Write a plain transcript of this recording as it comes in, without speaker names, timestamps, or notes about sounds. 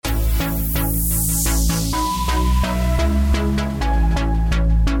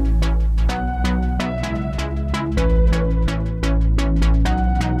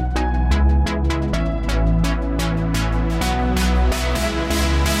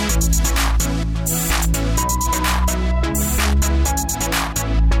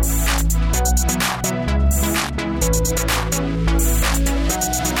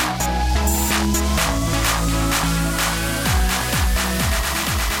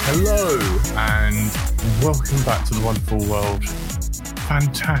Hello and welcome back to the wonderful world.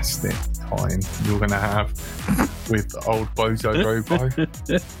 Fantastic time you're going to have with old Bozo Robo.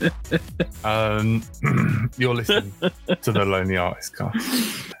 You're listening to the Lonely Artist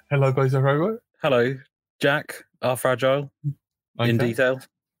Cast. Hello, Bozo Robo. Hello, Jack. Our fragile in detail.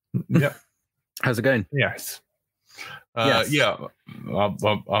 Yep. How's it going? Yes. Yes. Yeah.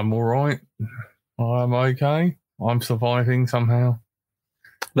 I'm all right. I'm okay. I'm surviving somehow.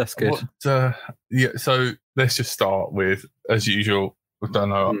 That's good. Yeah. So let's just start with, as usual, I've done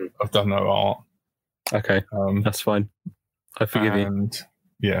no art. Okay. That's fine. I forgive you.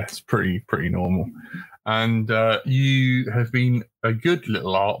 Yeah, it's pretty normal. And you have been a good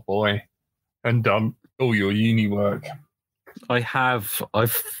little art boy and done all your uni work. I have.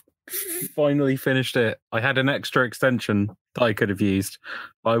 I've finally finished it. I had an extra extension that I could have used.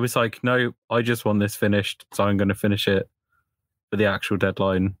 I was like, no, I just want this finished, so I'm going to finish it for the actual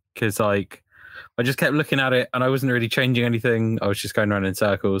deadline. Because I just kept looking at it and I wasn't really changing anything. I was just going around in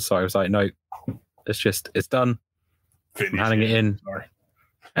circles. So I was like, no, it's done. I'm handing it in. Sorry.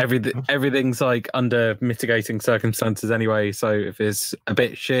 Everything's like under mitigating circumstances anyway. So if it's a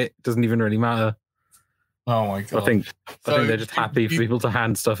bit shit, it doesn't even really matter. Oh my god! I think they're just happy for people to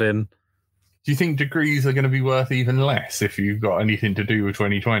hand stuff in. Do you think degrees are going to be worth even less if you've got anything to do with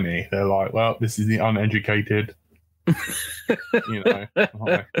 2020? They're like, well, this is the uneducated. They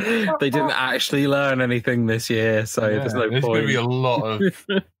didn't actually learn anything this year, so there's no point. There's going to be a lot of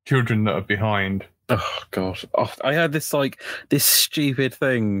children that are behild. Oh god! I had this stupid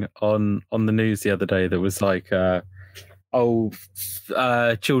thing on the news the other day that was like,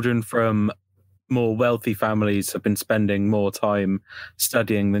 children from more wealthy families have been spending more time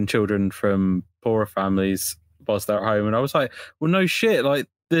studying than children from poorer families whilst they're at home. And I was like, well, no shit. Like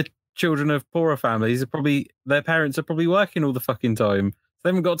the children of poorer families their parents are probably working all the fucking time.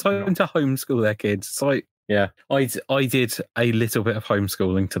 They haven't got time to homeschool their kids. It's like, yeah, I did a little bit of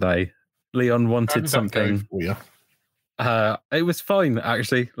homeschooling today. Leon wanted something. It was fine,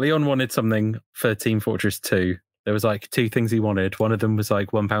 actually. Leon wanted something for Team Fortress 2. There was like two things he wanted. One of them was like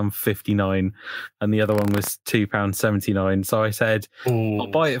 £1.59 and the other one was £2.79. So I said, I'll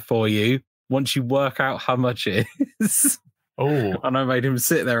buy it for you once you work out how much it is. Oh. And I made him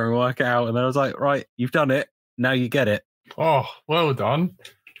sit there and work it out. And I was like, right, you've done it. Now you get it. Oh, well done.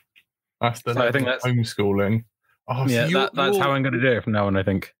 That's the homeschooling. Oh, yeah, so that's how I'm going to do it from now on, I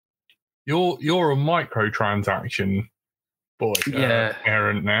think. You're a microtransaction boy. Yeah.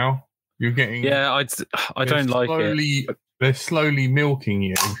 Parent now. You're getting. Yeah, I don't like it. They're slowly milking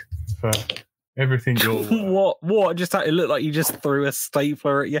you for everything you're. What? Just it looked like you just threw a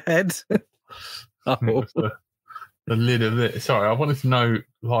stapler at your head. Oh. The lid of it. Sorry, I wanted to know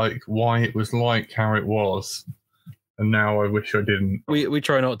like why it was like how it was, and now I wish I didn't. We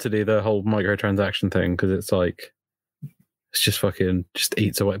try not to do the whole microtransaction thing because it's like. It's just fucking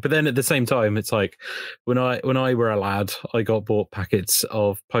eats away. But then at the same time, it's like when I were a lad, I got bought packets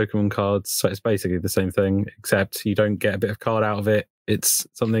of Pokemon cards. So it's basically the same thing, except you don't get a bit of card out of it. It's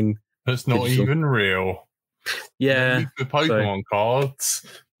something that's not digital. Even real. Yeah. The Pokemon cards,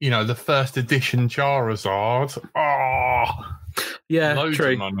 the first edition Charizard. Oh, yeah, loads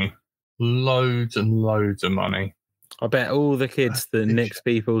true. Of money. Loads and loads of money. I bet all the kids that nix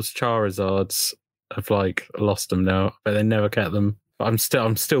people's Charizards have like lost them now, but they never kept them. But I'm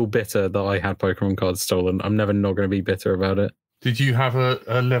still bitter that I had Pokemon cards stolen. I'm never not going to be bitter about it. Did you have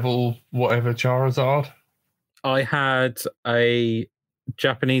a level whatever Charizard? I had a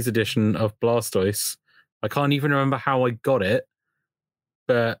Japanese edition of Blastoise. I can't even remember how I got it,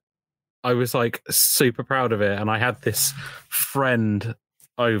 but I was like super proud of it. And I had this friend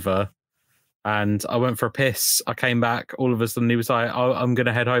over and I went for a piss. I came back. All of a sudden, he was like, oh, I'm going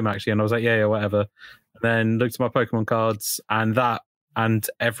to head home, actually. And I was like, yeah, whatever. And then looked at my Pokemon cards, and that and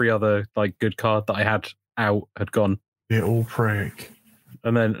every other like good card that I had out had gone. Little prick.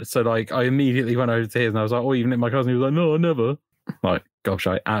 And then, so like, I immediately went over to his, and I was like, oh, you nicked my cards? And he was like, no, I never. Like,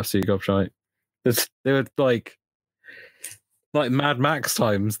 gobshite. Absolute gobshite. They were like Mad Max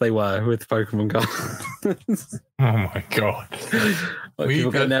times they were with Pokemon cards. Oh my god! Like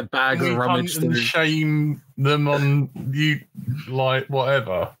people get in their bag and rummage and shame them on you, like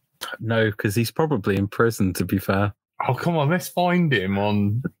whatever. No, because he's probably in prison. To be fair. Oh come on, let's find him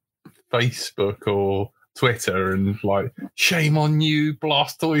on Facebook or Twitter and like, shame on you,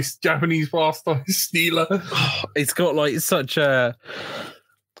 Blastoise, Japanese Blastoise stealer. It's got like such a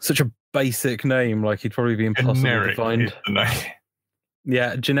basic name, like he'd probably be impossible generic to find. Is the name.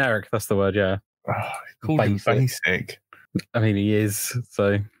 Yeah, generic, that's the word, yeah. Called him basic. I mean, he is,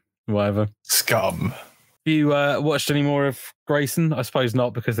 so whatever. Scum. you watched any more of Grayson? I suppose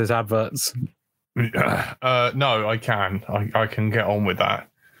not, because there's adverts. No, I can. I can get on with that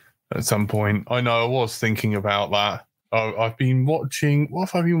at some point. I know I was thinking about that. I've been watching. What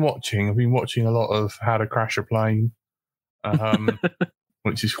have I been watching? I've been watching a lot of How to Crash a Plane,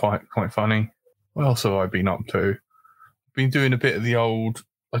 which is quite funny. What else have I been up to? I've been doing a bit of the old.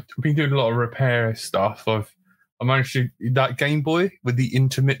 I've been doing a lot of repair stuff. I managed to that Game Boy with the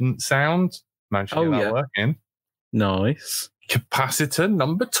intermittent sound. Managed to get that working. Nice. Capacitor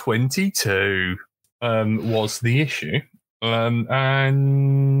number 22 was the issue. And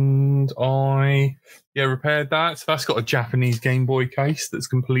I repaired that. So that's got a Japanese Game Boy case that's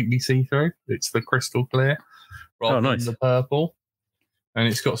completely see-through. It's the crystal clear rather than the purple. And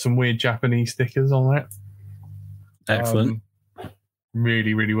it's got some weird Japanese stickers on it. Excellent.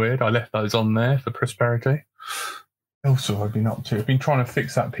 Really, really weird. I left those on there for prosperity. Also, I've been up to. I've been trying to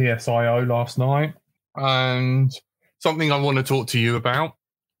fix that PSIO last night. And something I want to talk to you about,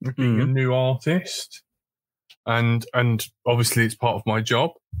 being a new artist. And obviously it's part of my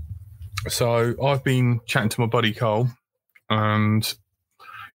job. So I've been chatting to my buddy Cole, and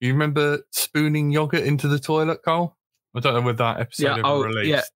you remember spooning yogurt into the toilet, Cole? I don't know whether that episode ever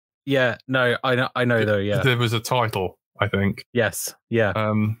released. Yeah. No, I know though. Yeah, there was a title, I think. Yes. Yeah.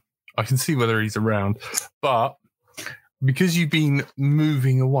 I can see whether he's around, but because you've been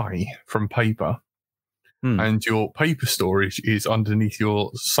moving away from paper, and your paper storage is underneath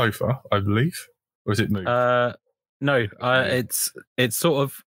your sofa, I believe. Or is it moved? No, it's sort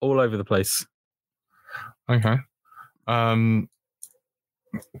of all over the place. Okay.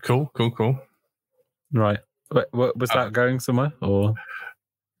 Cool. Right. What was that going somewhere or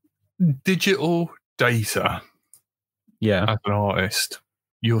digital data? Yeah. As an artist,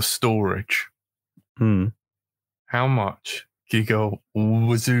 your storage. How much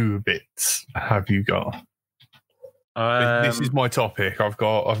gigawazoo bits have you got? This is my topic. I've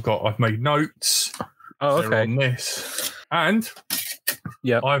made notes. Oh, okay. On this, and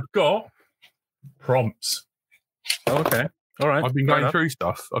I've got prompts. Oh, okay. All right. I've been going through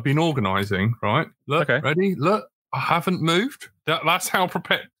stuff. I've been organising. Right. Look. Okay. Ready? Look. I haven't moved. That's how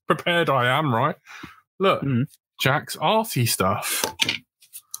prepared I am. Right. Look. Jack's arty stuff.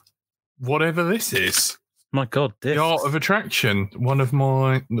 Whatever this is. My God. The Art of Attraction. One of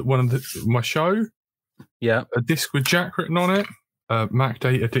my show. Yeah. A disc with Jack written on it. Mac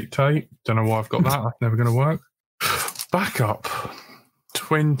Data Dictate. Don't know why I've got that. That's never going to work. Backup.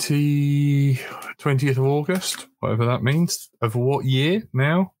 20th of August. Whatever that means. Of what year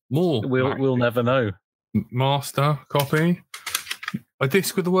now? More. We'll never know. Master copy. A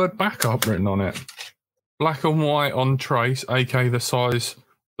disc with the word backup written on it. Black and white on trace, aka the size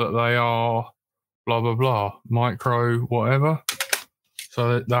that they are. Blah, blah, blah. Micro, whatever.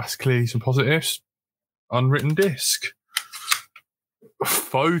 So that's clearly some positives. Unwritten disc.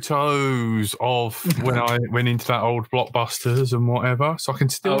 Photos of when I went into that old Blockbusters and whatever, so I can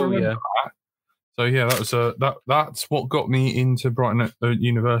still remember that. So that was that's what got me into Brighton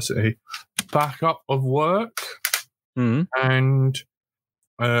University. Backup of work and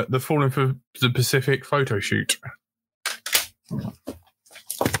the Falling for the Pacific photo shoot.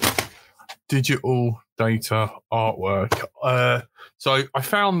 Digital data artwork. So I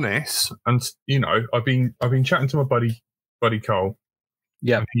found this, and I've been chatting to my buddy Cole.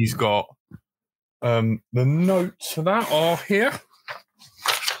 Yeah, and he's got the notes for that are here.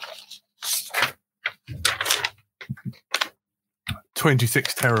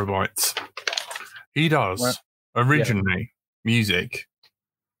 £26 He does originally music,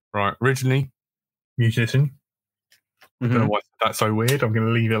 right? Originally musician. I don't know why that's so weird. I'm going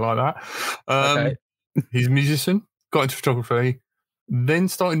to leave it like that. Okay. He's a musician. Got into photography. Then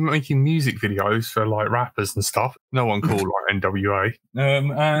started making music videos for like rappers and stuff. No one called like NWA.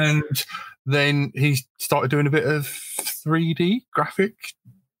 And then he started doing a bit of 3D graphic,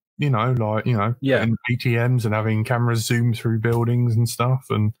 putting ATMs and having cameras zoom through buildings and stuff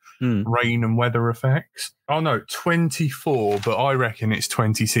and rain and weather effects. Oh no, 24, but I reckon it's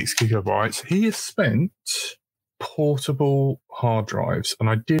 26 gigabytes. He has spent portable hard drives, and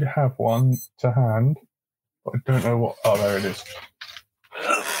I did have one to hand, but I don't know what. Oh, there it is.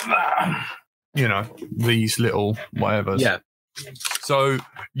 These little whatevers. Yeah. So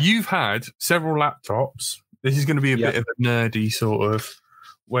you've had several laptops. This is going to be a bit of a nerdy sort of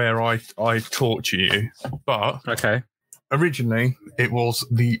where I talk to you, but originally it was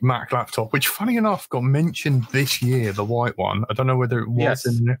the Mac laptop, which funny enough got mentioned this year, the white one. I don't know whether it was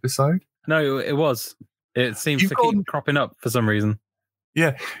in an episode. No, it was. It seems to keep cropping up for some reason.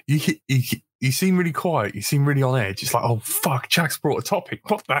 Yeah, you seem really quiet. You seem really on edge. It's like, oh fuck, Jack's brought a topic.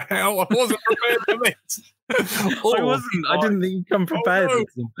 What the hell? I wasn't prepared for this. I wasn't. I didn't think you'd come prepared. Oh, with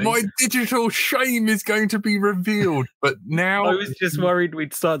something. my digital shame is going to be revealed. But now I was just worried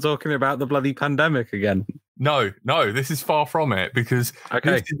we'd start talking about the bloody pandemic again. No, this is far from it, because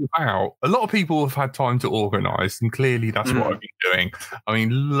this is about, a lot of people have had time to organise, and clearly that's what I've been doing. I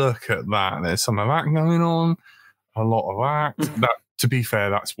mean, look at that. There's some of that going on, a lot of that. That, to be fair,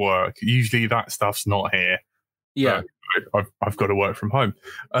 that's work. Usually that stuff's not here. Yeah. I've got to work from home.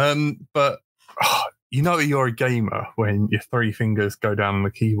 But you know you're a gamer when your 3 fingers go down on the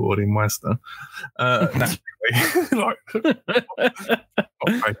keyboard in Western. Naturally.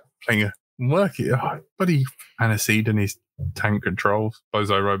 Playing a work it, buddy Aniseed and his tank controls,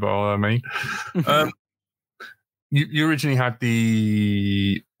 Bozo Robot, I mean. You originally had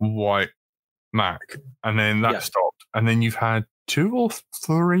the white Mac, and then that stopped, and then you've had 2 or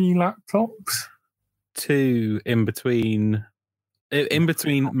 3 laptops? 2 in between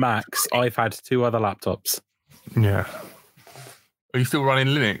Macs. I've had 2 other laptops. Yeah. Are you still running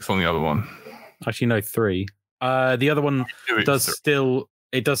Linux on the other one? Actually, no, 3. The other one does still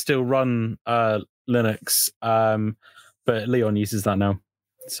run Linux, but Leon uses that now,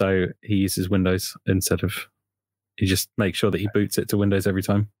 so he uses Windows instead of. He just makes sure that he boots it to Windows every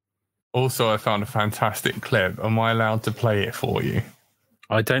time. Also, I found a fantastic clip. Am I allowed to play it for you?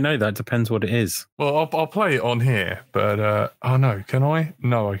 I don't know. That depends what it is. Well, I'll play it on here, but oh no, can I?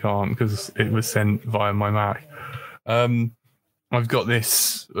 No, I can't, because it was sent via my Mac. I've got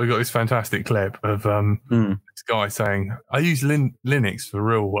this fantastic clip of this guy saying, I use Linux for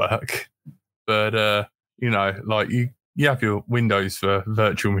real work, but like you have your Windows for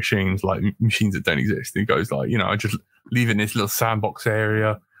virtual machines, like machines that don't exist. He goes like, I just leave it in this little sandbox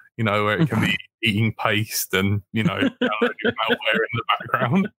area, where it can be eating paste and, downloading malware in the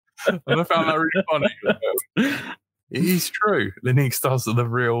background. And I found that really funny. It is true. Linux does the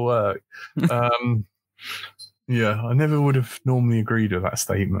real work. Yeah, I never would have normally agreed with that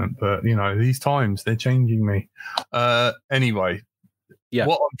statement, but these times they're changing me. Anyway,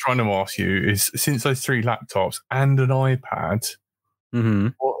 what I'm trying to ask you is, since those 3 laptops and an iPad,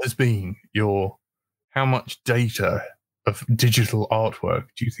 what has been how much data of digital artwork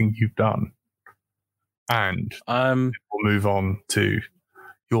do you think you've done? And we'll move on to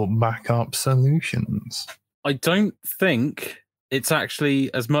your backup solutions. I don't think it's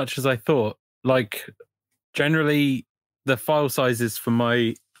actually as much as I thought. Like, generally, the file sizes for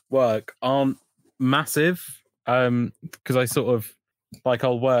my work aren't massive, because I sort of,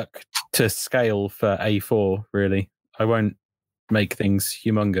 I'll work to scale for A4, really. I won't make things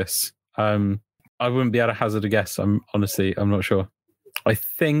humongous. I wouldn't be able to hazard a guess. I'm not sure. I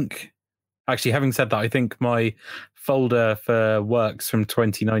think, actually, having said that, I think my folder for works from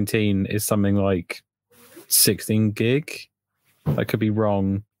 2019 is something like 16 gig. I could be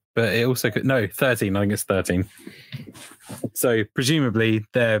wrong. But it also could, 13. I think it's 13. So presumably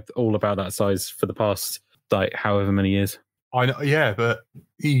they're all about that size for the past, however many years. I know, yeah, but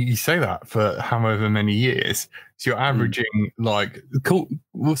you say that for however many years. So you're averaging cool.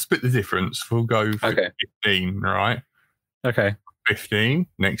 We'll split the difference. We'll go for 15, right? Okay. 15.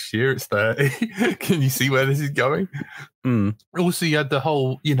 Next year it's 30. Can you see where this is going? Also, you had the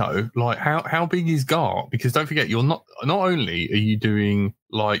whole, how big is GART? Because don't forget, you're not only are you doing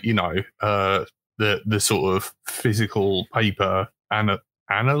the sort of physical paper and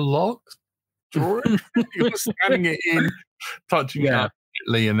analog drawing, you're scanning it in, touching it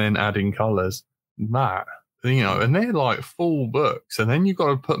immediately, and then adding colors. That, and they're full books, and then you've got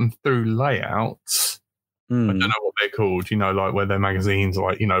to put them through layouts. I don't know what they're called, where they're magazines,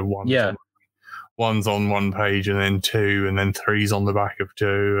 one's on one page, and then 2, and then 3's on the back of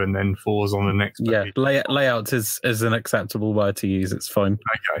 2, and then 4's on the next page. Yeah, layouts is an acceptable word to use. It's fine.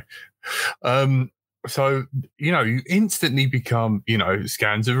 Okay. So, you instantly become,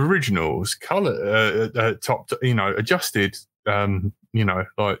 scans of originals, color, adjusted,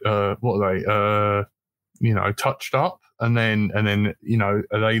 what are they, touched up. And then,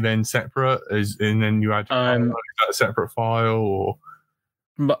 are they then separate? And then you add a separate file, or?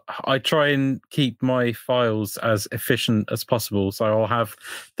 But I try and keep my files as efficient as possible. So I'll have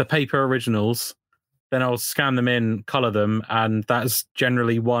the paper originals, then I'll scan them in, color them, and that's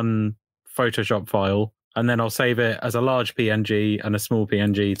generally one Photoshop file. And then I'll save it as a large PNG and a small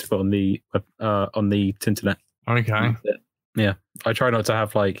PNG to put on the Tinternet. Okay. Yeah, I try not to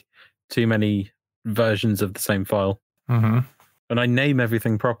have too many versions of the same file. Mm-hmm. and I name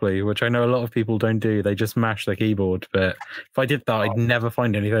everything properly, which I know a lot of people don't do. They just mash their keyboard. But if I did that, I'd never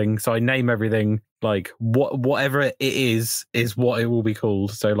find anything. So I name everything like whatever it is what it will be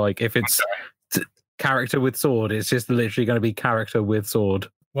called. So like if it's character with sword, it's just literally going to be character with sword.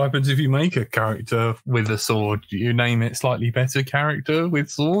 What happens if you make a character with a sword? Do you name it slightly better character with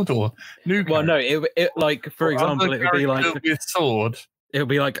sword or new character? Well, no, it like, for example, it would be like with sword. It would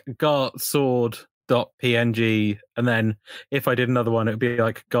be like Gart sword .png, and then if I did another one, it would be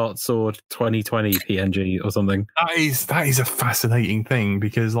like Gart sword 2020 PNG or something. That is a fascinating thing,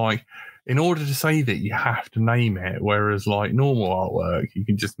 because like in order to save it, you have to name it. Whereas like normal artwork, you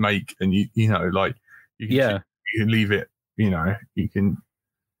can just make, and you know like you can leave it. You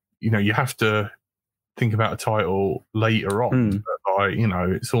have to think about a title later on. But like,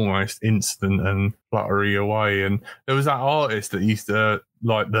 it's almost instant and fluttery away. And there was that artist that used to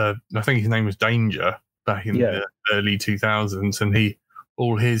I think his name was Danger back in the early 2000s, and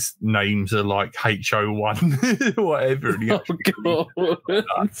all his names are like HO1, whatever. Oh,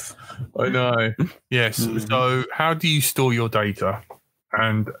 God. I know. Yes. So how do you store your data,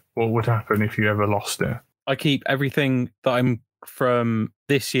 and what would happen if you ever lost it? I keep everything that I'm from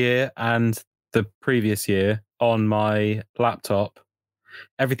this year and the previous year on my laptop.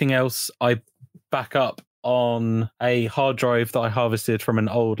 Everything else I back up on a hard drive that I harvested from an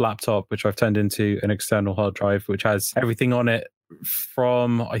old laptop, which I've turned into an external hard drive, which has everything on it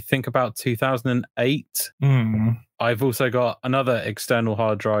from, I think, about 2008. I've also got another external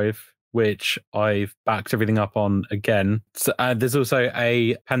hard drive, which I've backed everything up on again. So, there's also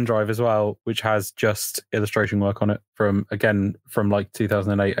a pen drive as well, which has just illustration work on it from like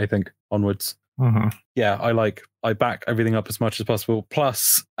 2008, I think, onwards. Yeah, I back everything up as much as possible.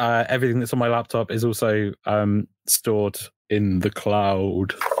 Plus, everything that's on my laptop is also stored in the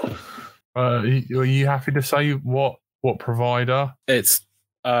cloud. Are you happy to say what provider? It's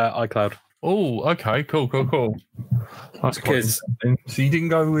iCloud. Oh, okay, cool. That's because so you didn't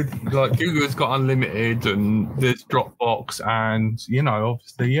go with like Google's got unlimited, and there's Dropbox, and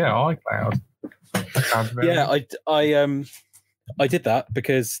obviously iCloud. I did that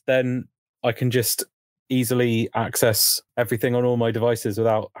because then I can just easily access everything on all my devices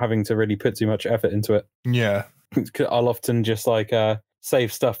without having to really put too much effort into it. Yeah, I'll often just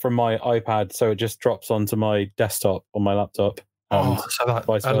save stuff from my iPad, so it just drops onto my desktop on my laptop. So that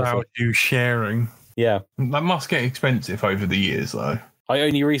allows you sharing. Yeah. That must get expensive over the years, though. I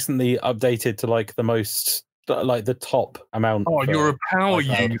only recently updated to the top amount. Oh, you're a power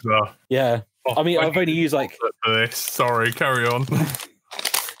user. Yeah. I mean, I've only used for this. Sorry, carry on.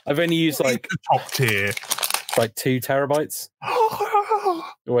 I've only used the top tier, 2 terabytes,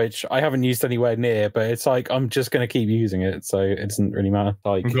 which I haven't used anywhere near, but it's I'm just going to keep using it, so it doesn't really matter.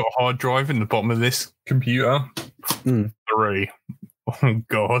 You've got a hard drive in the bottom of this computer. 3. Oh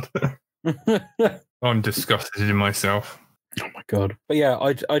God, I'm disgusted in myself. Oh my God. But yeah,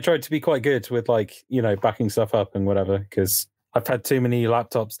 I tried to be quite good with backing stuff up and whatever, because I've had too many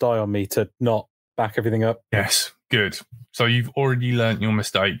laptops die on me to not back everything up. Yes, good. So you've already learnt your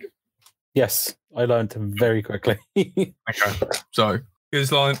mistake. Yes, I learned very quickly. Okay, so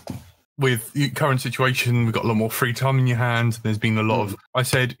it's with the current situation, we've got a lot more free time in your hands. There's been a lot of, I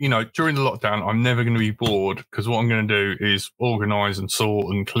said, during the lockdown, I'm never going to be bored, because what I'm going to do is organise and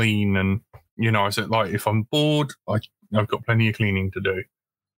sort and clean. And, I said, if I'm bored, I've got plenty of cleaning to do.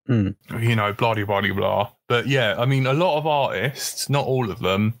 Blah, blah, blah, blah. But yeah, I mean, a lot of artists, not all of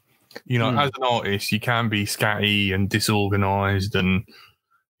them, as an artist, you can be scatty and disorganised, and,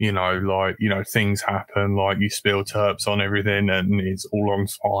 things happen, you spill terps on everything and it's all on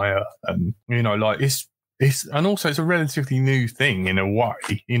fire. And, it's and also it's a relatively new thing in a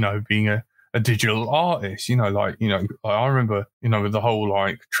way, being a digital artist, I remember, with the whole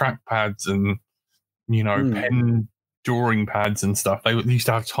trackpads and, pen drawing pads and stuff, they used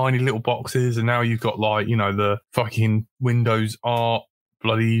to have tiny little boxes, and now you've got the fucking Windows Art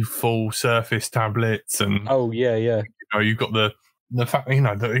bloody full surface tablets. And you've got the fact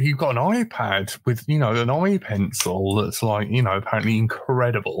that you've got an iPad with an iPencil that's apparently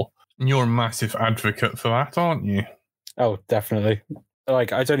incredible. And you're a massive advocate for that, aren't you? Oh, definitely. I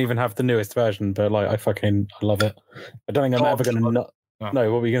don't even have the newest version, but I love it. I don't think I'm ever going to not.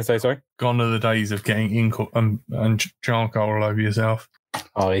 No, what were you going to say? Sorry. Gone are the days of getting ink and charcoal all over yourself.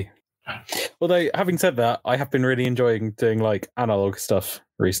 Aye. Although, having said that, I have been really enjoying doing analog stuff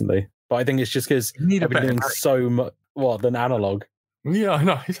recently. But I think it's just because I've been doing so much than analog. Yeah, I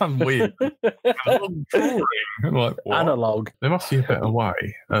know. It sounds weird. Analog drawing. Analog. There must be a better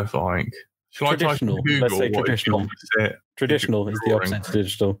way of Shall I type in Traditional. Google Let's say what is the traditional. opposite? Traditional is the Drawing. opposite to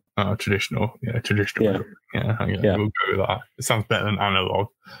digital. Oh, traditional. Yeah, traditional. Yeah. Yeah, we'll go with that. It sounds better than analog.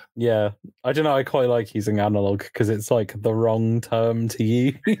 Yeah, I don't know. I quite like using analog because it's like the wrong term to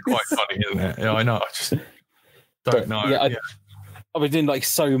use. Quite funny, isn't it? Yeah, I know. I just don't know. Yeah, I've been doing like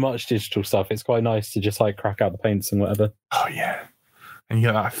so much digital stuff. It's quite nice to just like crack out the paints and whatever. Oh yeah, and you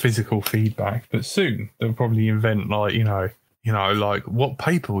get that physical feedback. But soon they'll probably invent like like what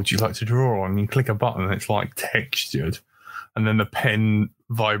paper would you like to draw on? You click a button and it's like textured, and then the pen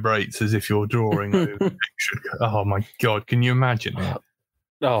vibrates as if you're drawing over textured. Oh my god, can you imagine it?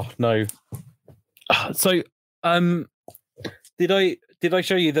 Oh no. So, did I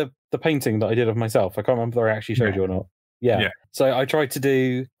show you the painting that I did of myself? I can't remember if I actually showed you or not. Yeah. So I tried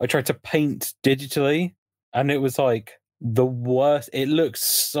to paint digitally, and it was like the worst. It looks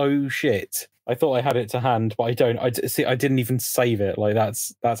so shit. I thought I had it to hand, but I don't. I didn't even save it. Like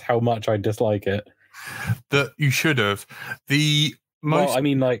that's how much I dislike it. That you should have. Well, I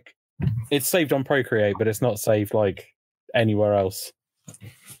mean, like it's saved on Procreate, but it's not saved like anywhere else.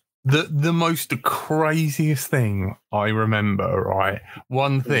 The most craziest thing I remember, right?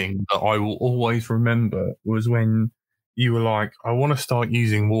 One thing that I will always remember was when you were like, I want to start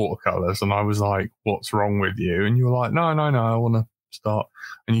using watercolors. And I was like, what's wrong with you? And you were like, no, I want to start.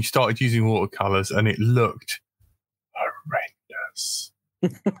 And you started using watercolors and it looked horrendous.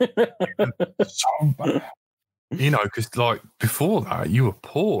 So bad. Because like before that, you were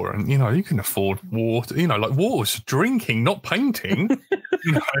poor and, you can afford water. Like water's drinking, not painting.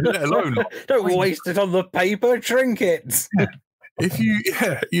 Let alone. Don't waste it on the paper, drink it. If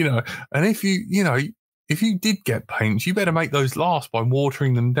you did get paints, you better make those last by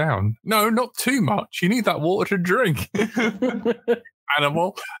watering them down. No, not too much. You need that water to drink.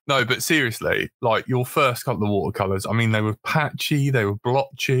 Animal. No, but seriously, like your first couple of watercolors, I mean, they were patchy, they were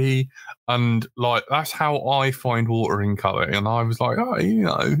blotchy, and like that's how I find watering color. And I was like,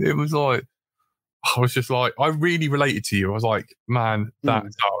 it was like, I was just like, I really related to you. I was like, man, that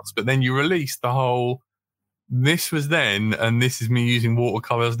sucks. But then you released the whole, this was then, and this is me using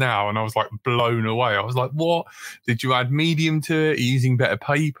watercolors now. And I was like blown away. I was like, what? Did you add medium to it? Are you using better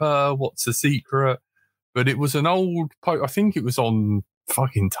paper? What's the secret? But it was an old post. I think it was on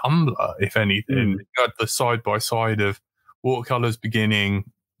fucking Tumblr, if anything. You had the side by side of watercolors beginning,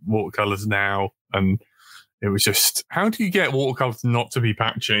 watercolors now. And it was just, how do you get watercolors not to be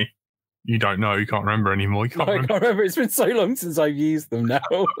patchy? You don't know. You can't remember anymore. I can't remember. It's been so long since I've used them now.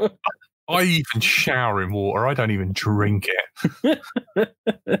 I even shower in water. I don't even drink it.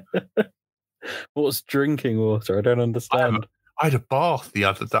 What's drinking water? I don't understand. I had a bath the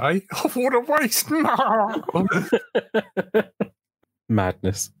other day. Oh, what a waste!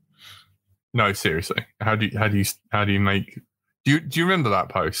 Madness. No, seriously. How do you make? Do you remember that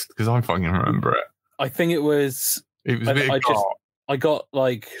post? Because I fucking remember it. I think it was. It was a bit. I got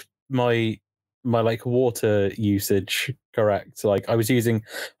like my like water usage correct. Like I was using.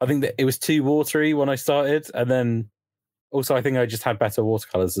 I think that it was too watery when I started, and then also I think I just had better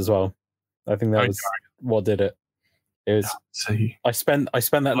watercolors as well. I think that was what did it. It was. I spent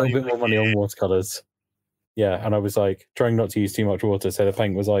that little bit more money on watercolors. Yeah, and I was like trying not to use too much water, so the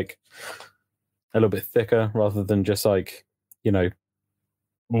paint was like a little bit thicker rather than just like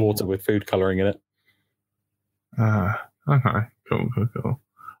water with food coloring in it. Okay, cool.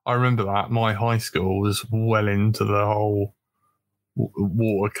 I remember that my high school was well into the whole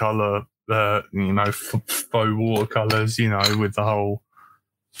watercolor, faux watercolors. With the whole.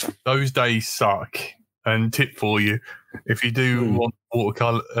 Those days suck. And tip for you, if you do want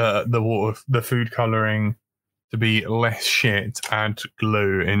watercolor, the food coloring to be less shit, add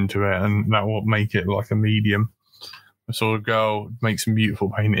glue into it, and that will make it like a medium. I saw a girl make some beautiful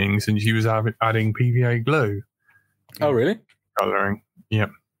paintings, and she was adding PVA glue. Oh, really? Coloring,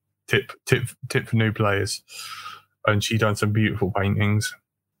 yep. Tip for new players. And she done some beautiful paintings,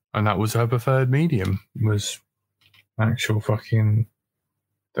 and that was her preferred medium. Was actual fucking.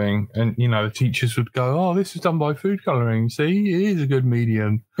 Thing, and the teachers would go, "Oh, this is done by food coloring. See, it is a good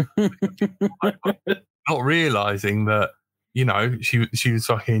medium." Not realizing that, she was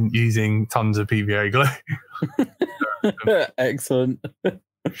fucking using tons of PVA glue. Excellent.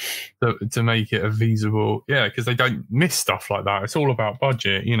 to make it a feasible, because they don't miss stuff like that. It's all about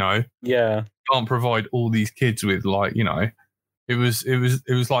budget, Yeah, you can't provide all these kids with it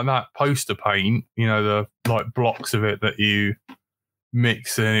was like that poster paint, the like blocks of it that you.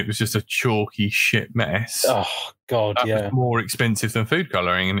 Mix and it was just a chalky shit mess. Oh god, that was more expensive than food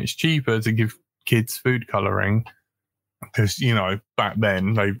coloring, and it's cheaper to give kids food coloring because back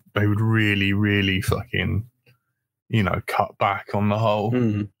then they would really, really fucking cut back on the whole,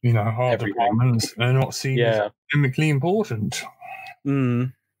 hard Everything. departments. They're not seen as chemically important.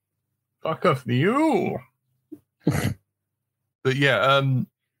 Fuck off you. But yeah,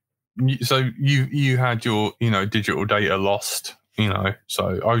 so you had your digital data lost,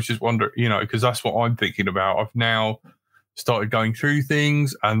 so I was just wondering, because that's what I'm thinking about. I've now started going through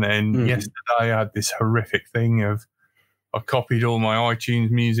things, and then yesterday I had this horrific thing of I copied all my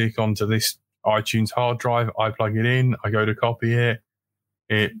iTunes music onto this iTunes hard drive. I plug it in, I go to copy it,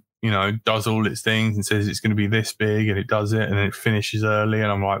 it does all its things and says it's going to be this big, and it does it, and then it finishes early,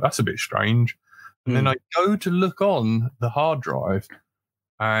 and I'm like, that's a bit strange. And then I go to look on the hard drive,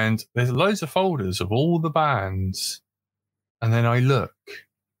 and there's loads of folders of all the bands. And then I look,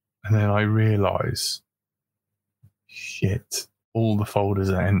 and then I realise, shit, all the folders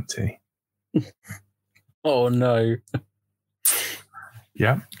are empty. Oh, no.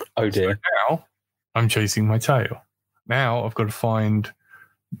 Yeah. Oh, dear. So now I'm chasing my tail. Now I've got to find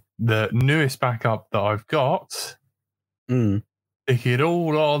the newest backup that I've got, stick it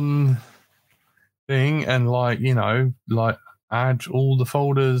all on thing, and add all the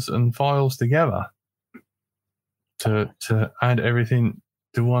folders and files together to add everything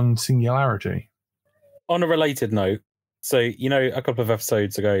to one singularity. On a related note, so a couple of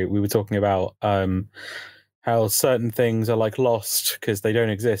episodes ago we were talking about how certain things are lost because they don't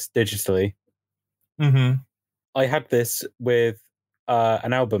exist digitally. I had this with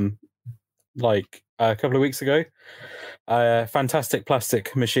an album a couple of weeks ago. Fantastic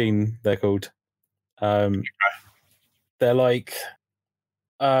Plastic Machine, they're called. They're I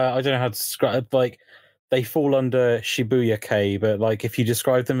don't know how to describe it. They fall under Shibuya Kei, but if you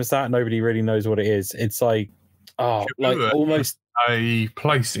describe them as that, nobody really knows what it is. It's Shibuya, almost a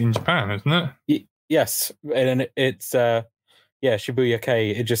place in Japan, isn't it? Yes, and it's Shibuya Kei.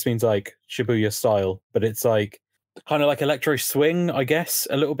 It just means Shibuya style, but it's kind of like electro swing, I guess,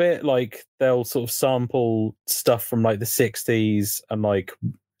 a little bit. They'll sort of sample stuff from the 60s and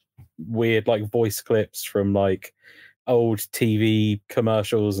weird voice clips from old TV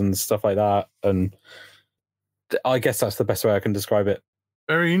commercials and stuff like that. And I guess that's the best way I can describe it.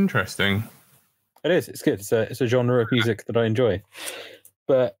 Very interesting. It is. It's good. It's a genre of music that I enjoy.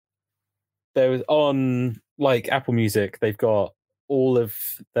 But there was on Apple Music, they've got all of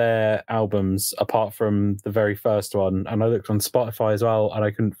their albums apart from the very first one, and I looked on Spotify as well, and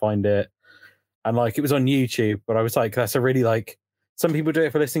I couldn't find it. And it was on YouTube, but I was that's a really some people do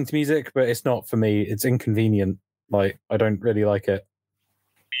it for listening to music, but it's not for me. It's inconvenient. I don't really like it.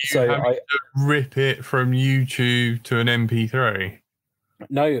 So I rip it from YouTube to an MP3.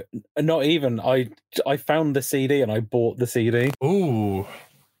 No, not even. I found the CD and I bought the CD. Ooh.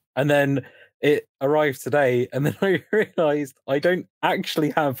 And then it arrived today, and then I realised I don't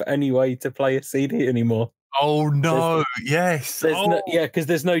actually have any way to play a CD anymore. Oh no! Yes. Because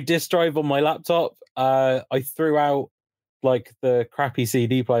there's no disk drive on my laptop. I threw out the crappy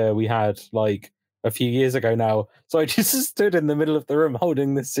CD player we had a few years ago now. So I just stood in the middle of the room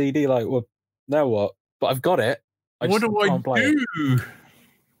holding the CD well, now what? But I've got it. What do I do?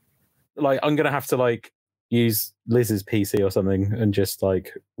 I'm going to have to use Liz's PC or something and just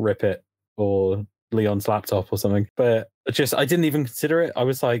rip it, or Leon's laptop or something. But I didn't even consider it. I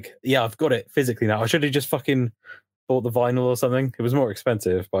was yeah, I've got it physically now. I should have just fucking bought the vinyl or something. It was more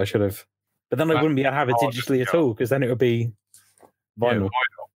expensive, but I should have. But then I wouldn't be able to have it digitally at all, because then it would be vinyl. Yeah,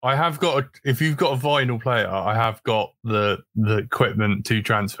 I have got if you've got a vinyl player, I have got the equipment to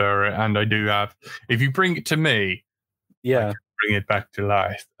transfer it, and I do have. If you bring it to me, yeah, I can bring it back to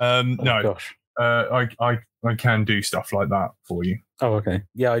life. Gosh. I can do stuff like that for you. Oh, okay.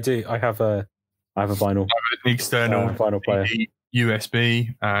 Yeah, I do. I have a vinyl. I have an external vinyl player,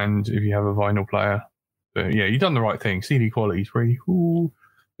 USB, and if you have a vinyl player, but yeah, you've done the right thing. CD quality is pretty cool.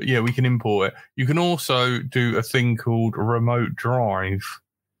 But yeah, we can import it. You can also do a thing called remote drive.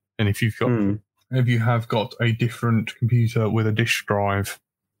 And if you have got a different computer with a disk drive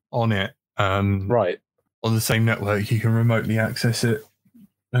on it, right, on the same network, you can remotely access it.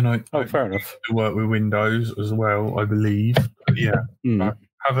 And fair enough. I work with Windows as well, I believe. But yeah,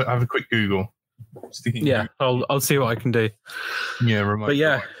 have a quick Google. I'll see what I can do. Yeah, remote. But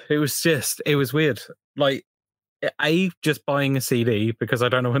yeah, it was weird. Just buying a CD, because I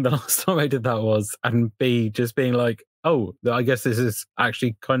don't know when the last time I did that was, and B, just being oh, I guess this is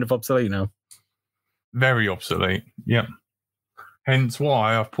actually kind of obsolete now. Very obsolete, yeah. Hence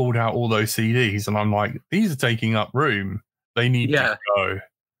why I've pulled out all those CDs, and I'm these are taking up room. They need to go.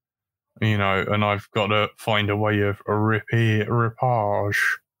 And I've got to find a way of ripping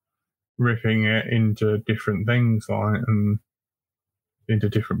it into different things, and into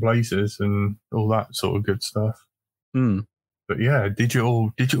different places, and all that sort of good stuff. Mm. But yeah,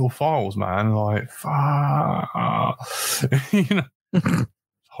 digital files, man. Like, you know, it's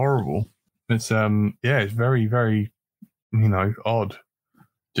horrible. It's it's very, very, odd.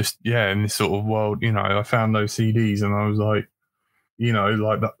 Just in this sort of world, I found those CDs and I was like,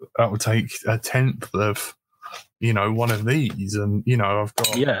 like that would take a tenth of, one of these, and I've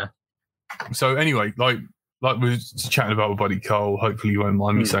got So anyway, like we were chatting about with Buddy Cole. Hopefully, you won't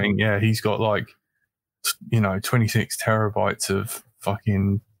mind me saying, he's got like 26 terabytes of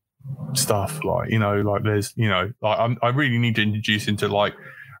fucking stuff. Like like there's like I really need to introduce into like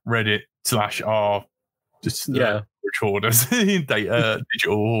Reddit /r just orders, data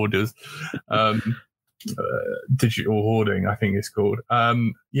digital orders, digital hoarding, I think it's called.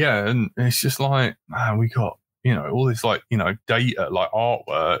 And it's just like, man, we got all this like data, like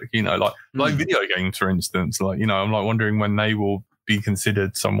artwork, like video games, for instance. Like I'm like wondering when they will be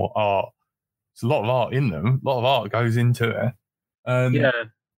considered somewhat art. There's a lot of art in them. A lot of art goes into it. I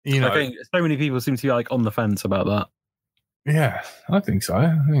think so many people seem to be like on the fence about that. Yeah, I think so.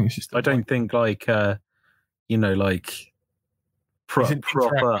 I think it's just. I don't think like like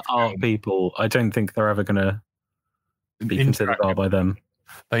proper art people. I don't think they're ever gonna be considered art by them.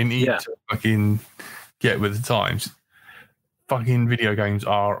 They need to fucking get with the times. Fucking video games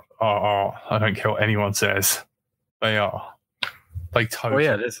are art. I don't care what anyone says. They are. They totally.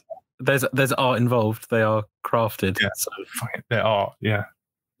 Well, there's art involved. They are crafted. Yeah, so. They're art. Yeah.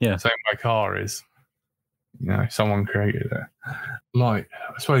 Yeah. Same my car is. Someone created it. Like,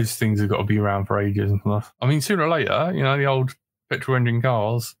 I suppose things have got to be around for ages and stuff. I mean, sooner or later, the old petrol engine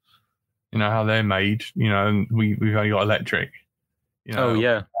cars, how they're made, and we've only got electric. Oh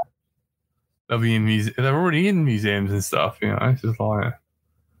yeah. They'll be in they're already in museums and stuff, it's just like.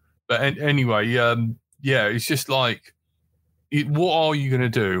 But anyway, it's just like, what are you going to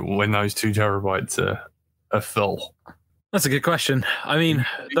do when those 2 terabytes are full? That's a good question. I mean,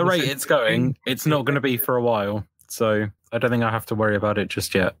 the rate it's going, it's not going to be for a while. So I don't think I have to worry about it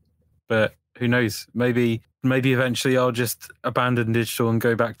just yet. But who knows? Maybe eventually I'll just abandon digital and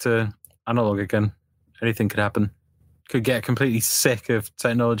go back to analog again. Anything could happen. Could get completely sick of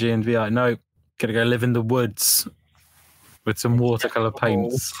technology and be like, no, gotta go live in the woods with some watercolor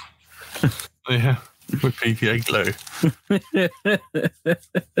paints. Yeah, with PVA glue.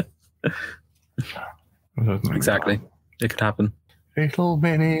 Exactly. It could happen. Little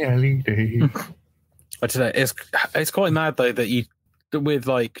mini LED. I don't know. It's quite mad though that with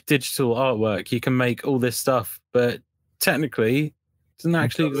like digital artwork you can make all this stuff, but technically it doesn't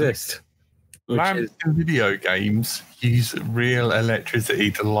actually exist. Lamps in video games use real electricity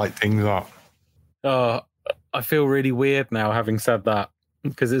to light things up. I feel really weird now having said that,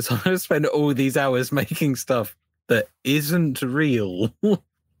 because I spent all these hours making stuff that isn't real.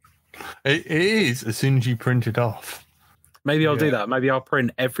 It is as soon as you print it off. Maybe I'll do that. Maybe I'll print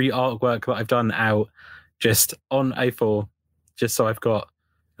every artwork that I've done out just on A4, just so I've got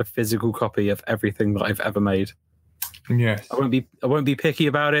a physical copy of everything that I've ever made. Yes. I won't be picky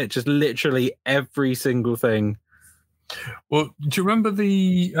about it. Just literally every single thing. Well, do you remember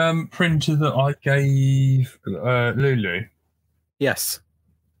the printer that I gave Lulu? Yes.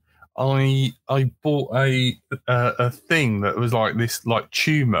 I bought a thing that was like this like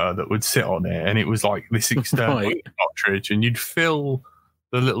tumor that would sit on it, and it was like this external cartridge, and you'd fill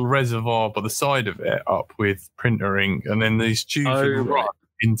the little reservoir by the side of it up with printer ink, and then these tubes would run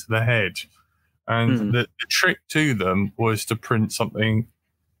into the head. And the trick to them was to print something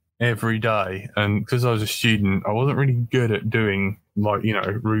every day. And because I was a student, I wasn't really good at doing like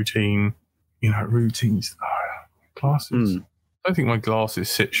routines. Glasses. I don't think my glasses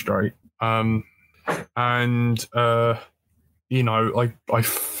sit straight. I fucked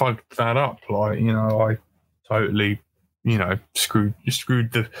that up. Like, I totally, screwed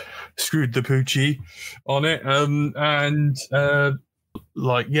the poochie on it.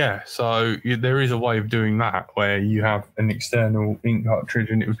 So there is a way of doing that where you have an external ink cartridge,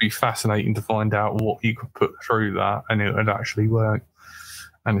 and it would be fascinating to find out what you could put through that and it would actually work.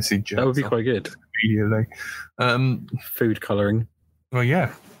 And it's that would be quite good. Immediately. Food colouring. Well,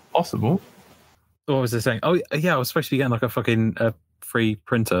 yeah, possible. What was I saying? Oh, yeah, I was supposed to be getting like a fucking free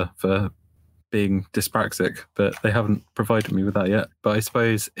printer for being dyspraxic, but they haven't provided me with that yet. But I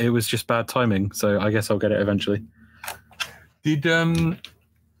suppose it was just bad timing, so I guess I'll get it eventually. Did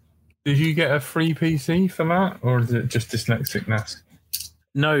you get a free PC for that, or is it just dyslexicness?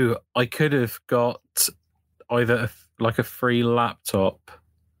 No, I could have got either a free laptop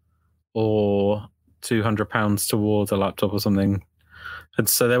or £200 towards a laptop or something. And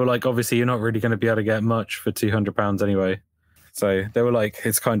so they were like, obviously you're not really going to be able to get much for £200 anyway. So they were like,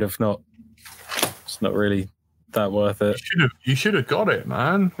 it's not really that worth it. You should have got it,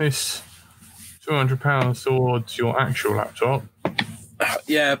 man. It's £200 towards your actual laptop.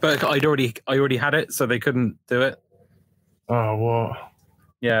 Yeah, but I already had it, so they couldn't do it. Oh, what?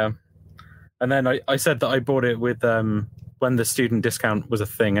 Yeah. And then I said that I bought it with when the student discount was a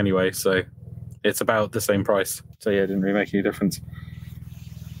thing anyway, so it's about the same price. So yeah, it didn't really make any difference.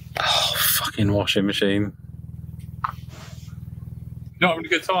 Oh, fucking washing machine. Not having a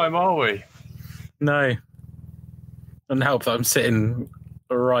good time, are we? No. Doesn't help that I'm sitting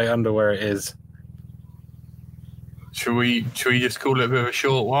right under where it is. Should we just call it a bit of a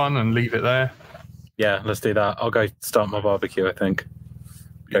short one and leave it there? Yeah, let's do that. I'll go start my barbecue, I think.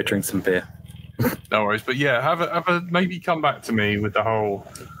 Go drink some beer. No worries. But yeah, have a maybe come back to me with the whole.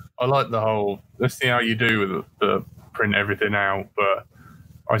 I like the whole. Let's see how you do with the print everything out. But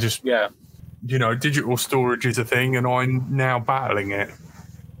I just digital storage is a thing, and I'm now battling it.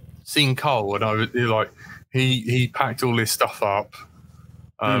 Seeing Cole, and I was like, he packed all this stuff up.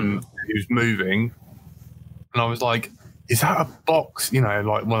 He was moving, and I was like, is that a box? Like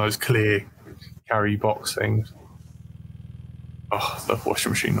one of those clear carry box things. Oh, the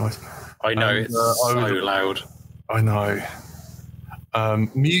washing machine noise. I know, it's so loud. I know.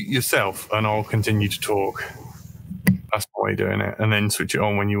 Mute yourself and I'll continue to talk. That's why you're doing it. And then switch it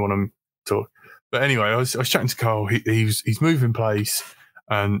on when you want to talk. But anyway, I was chatting to Carl. He's moving place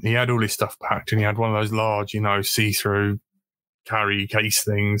and he had all his stuff packed and he had one of those large, see-through carry case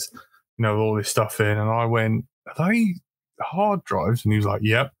things, with all this stuff in. And I went, are they hard drives? And he was like,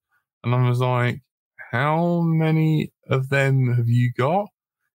 yep. And I was like, how many of them have you got?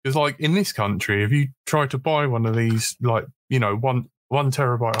 Because, like, in this country, if you try to buy one of these, like, 1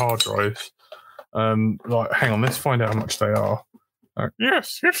 terabyte hard drives, hang on, let's find out how much they are.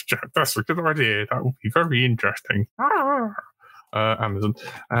 Yes, Jack, that's a good idea. That will be very interesting. Amazon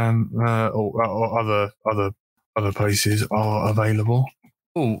or other places are available.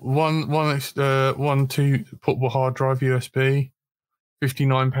 Oh, one two portable hard drive USB,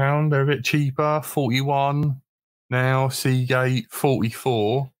 £59. They're a bit cheaper. 41 now. Seagate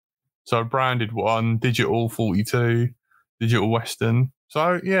 44. So a branded one, digital 42, digital Western.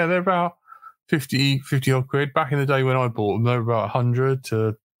 So yeah, they're about 50 odd quid. Back in the day when I bought them, they were about 100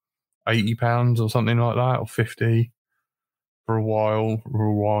 to £80 or something like that, or 50 for a while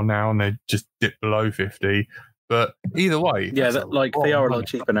now, and they just dipped below 50. But either way, yeah, they are a lot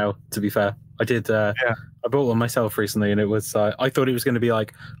cheaper now. To be fair, I did. I bought one myself recently, and it was. I thought it was going to be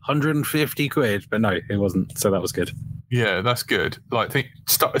like 150 quid, but no, it wasn't. So that was good. Yeah, that's good. Like,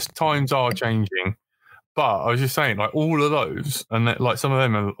 times are changing, but I was just saying, like, all of those, and like some of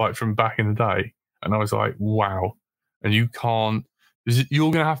them are like from back in the day, and I was like, wow. And you can't.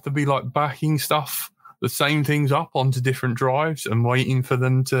 You're going to have to be like backing stuff, the same things up onto different drives, and waiting for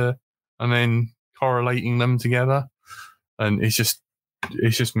them to, and then correlating them together, and it's just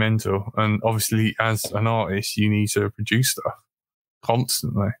mental. And obviously, as an artist, you need to produce stuff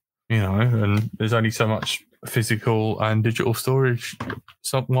constantly, and there's only so much physical and digital storage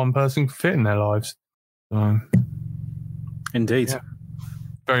one person can fit in their lives. Indeed. Yeah.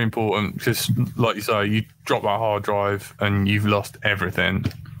 Very important, because like you say, you drop that hard drive and you've lost everything.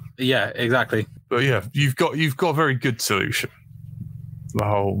 Yeah, exactly. But yeah, you've got a very good solution. The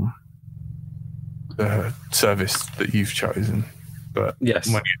whole service that you've chosen, but yes,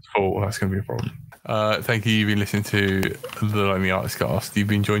 when it's full, that's going to be a problem. Thank you. You've been listening to the Lonely Artist Cast. You've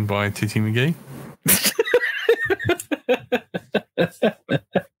been joined by Titty McGee.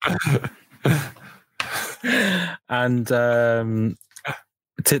 And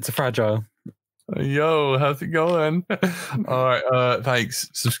Tits are fragile. Yo, how's it going? All right, thanks.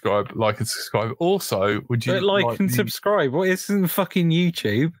 Subscribe, like, and subscribe. Also, would you like and subscribe? What isn't fucking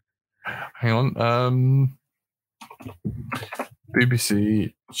YouTube? Hang on.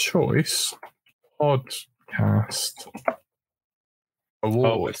 BBC Choice Podcast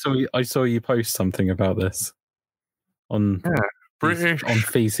Award. Oh, I saw you post something about this on British on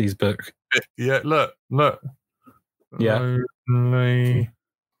Feces book. Yeah, look. Yeah. Lonely.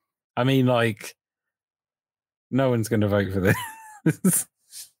 I mean, like, no one's going to vote for this.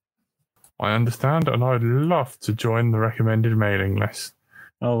 I understand, and I'd love to join the recommended mailing list.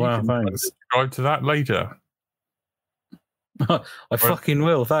 Oh, wow, thanks. Subscribe to that later. I fucking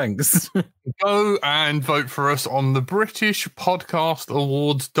will, thanks. Go and vote for us on the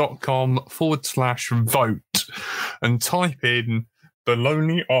BritishPodcastAwards.com/vote and type in the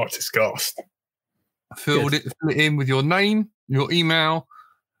Lonely Artist Cast. Fill it in with your name, your email,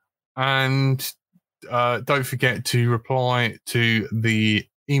 and don't forget to reply to the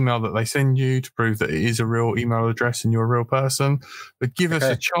email that they send you to prove that it is a real email address and you're a real person. But give us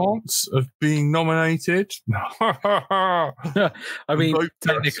a chance of being nominated. I mean,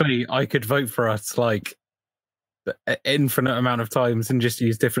 technically, I could vote for us like an infinite amount of times and just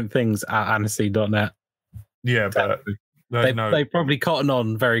use different things at Annecy.net. Yeah, but they probably cotton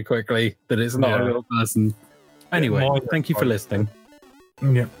on very quickly that it's not a real person. Anyway, thank you for listening.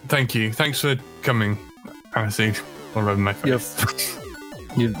 Yeah, thank you. Thanks for coming, Annecy. All over my face.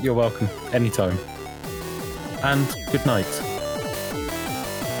 You're welcome anytime. And good night.